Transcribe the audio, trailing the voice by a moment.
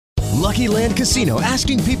Lucky Land Casino,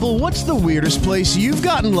 asking people, what's the weirdest place you've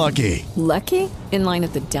gotten lucky? Lucky? In line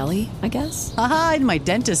at the deli, I guess? Aha, in my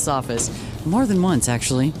dentist's office. More than once,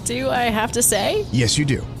 actually. Do I have to say? Yes, you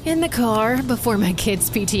do. In the car before my kids'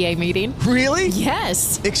 PTA meeting. Really?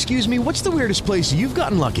 Yes. Excuse me, what's the weirdest place you've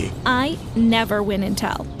gotten lucky? I never win and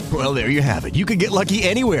tell. Well, there you have it. You can get lucky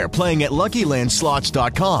anywhere, playing at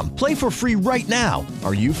LuckyLandSlots.com. Play for free right now.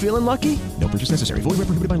 Are you feeling lucky? No purchase necessary. Void where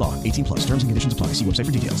prohibited by law. 18 plus. Terms and conditions apply. See website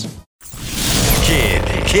for details.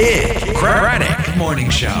 Kid Craddock Morning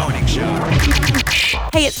Show.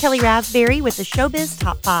 Hey, it's Kelly Raspberry with the Showbiz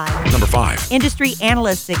Top 5. Number 5. Industry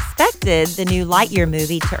analysts expected the new Lightyear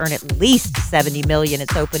movie to earn at least $70 million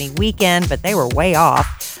its opening weekend, but they were way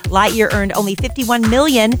off. Lightyear earned only $51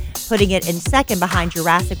 million, putting it in second behind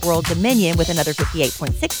Jurassic World Dominion with another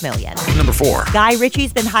 $58.6 million. Number 4. Guy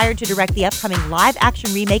Ritchie's been hired to direct the upcoming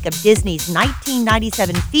live-action remake of Disney's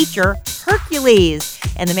 1997 feature, Hercules.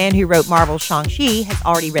 And the man who wrote Marvel's Shang-Chi has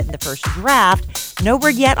already written the first draft. No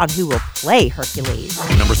word yet on who will play Hercules.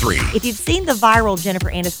 Number 3. If you've seen the viral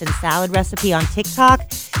Jennifer Aniston salad recipe on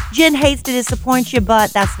TikTok, Jen hates to disappoint you,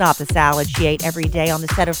 but that's not the salad she ate every day on the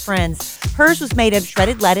set of Friends. Hers was made of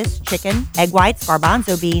shredded lettuce, chicken, egg whites,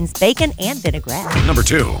 garbanzo beans, bacon, and vinaigrette. Number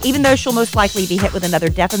 2. Even though she'll most likely be hit with another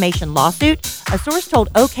defamation lawsuit, a source told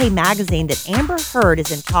OK Magazine that Amber Heard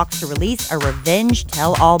is in talks to release a revenge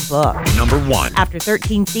tell-all book. Number 1. After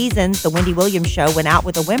 13 seasons, The Wendy Williams Show went out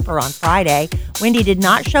with a whimper on Friday. Wendy did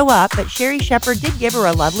not show up, but Sherry Shepherd did give her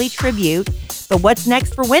a lovely tribute. But what's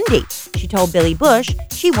next for Wendy? She told Billy Bush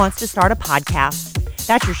she wants to start a podcast.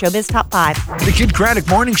 That's your Showbiz Top 5. The Kid Craddock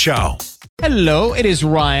Morning Show. Hello, it is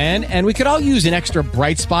Ryan, and we could all use an extra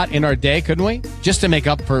bright spot in our day, couldn't we? Just to make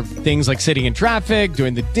up for things like sitting in traffic,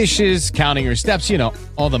 doing the dishes, counting your steps,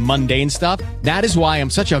 all the mundane stuff. That is why I'm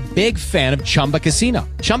such a big fan of Chumba Casino.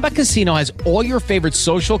 Chumba Casino has all your favorite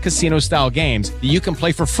social casino-style games that you can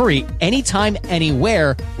play for free anytime,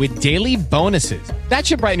 anywhere with daily bonuses. That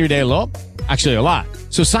should brighten your day a little. Actually, a lot.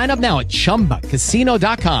 So sign up now at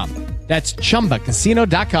ChumbaCasino.com. That's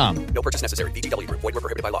ChumbaCasino.com. No purchase necessary. VGW Group. Void where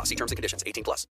prohibited by law. See terms and conditions. 18 plus.